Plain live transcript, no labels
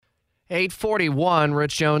841,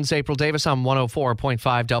 Rich Jones, April Davis on 104.5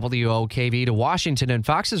 WOKV to Washington. And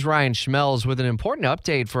Fox's Ryan Schmelz with an important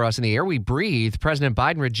update for us in the air we breathe. President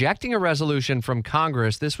Biden rejecting a resolution from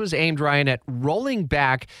Congress. This was aimed, Ryan, at rolling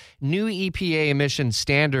back new EPA emission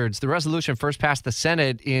standards. The resolution first passed the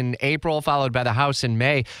Senate in April, followed by the House in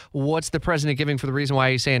May. What's the president giving for the reason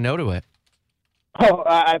why he's saying no to it? Oh,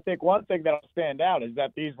 I think one thing that'll stand out is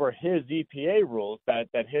that these were his EPA rules that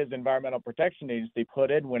his Environmental Protection Agency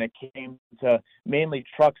put in when it came to mainly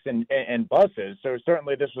trucks and buses. So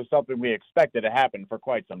certainly this was something we expected to happen for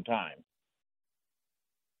quite some time.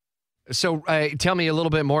 So tell me a little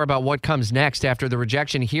bit more about what comes next after the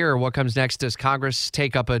rejection here. What comes next? Does Congress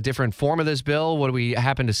take up a different form of this bill? What do we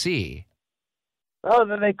happen to see? Well,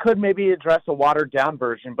 then they could maybe address a watered-down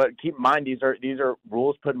version, but keep in mind these are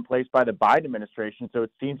rules put in place by the Biden administration, so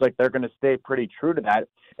it seems like they're going to stay pretty true to that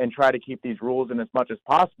and try to keep these rules in as much as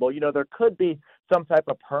possible. You know, there could be some type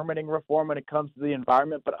of permitting reform when it comes to the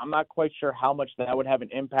environment, but I'm not quite sure how much that would have an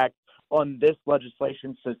impact on this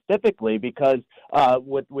legislation specifically, because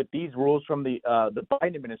with these rules from the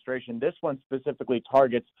Biden administration, this one specifically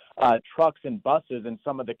targets trucks and buses and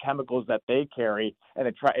some of the chemicals that they carry,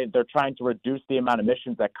 and they're trying to reduce the amount of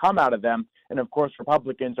emissions that come out of them. And of course,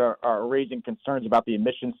 Republicans are raising concerns about the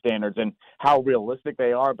emission standards and how realistic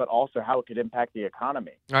they are, but also how it could impact the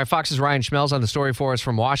economy. All right, Fox's Ryan Schmelz on the story for us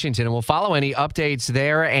from Washington, and we'll follow any updates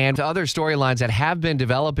there and other storylines that have been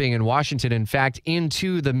developing in Washington. In fact,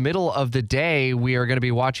 into the middle of the day, we are going to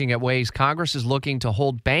be watching at ways Congress is looking to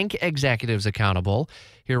hold bank executives accountable.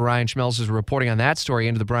 Here, Ryan Schmelz is reporting on that story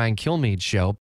into the Brian Kilmeade Show.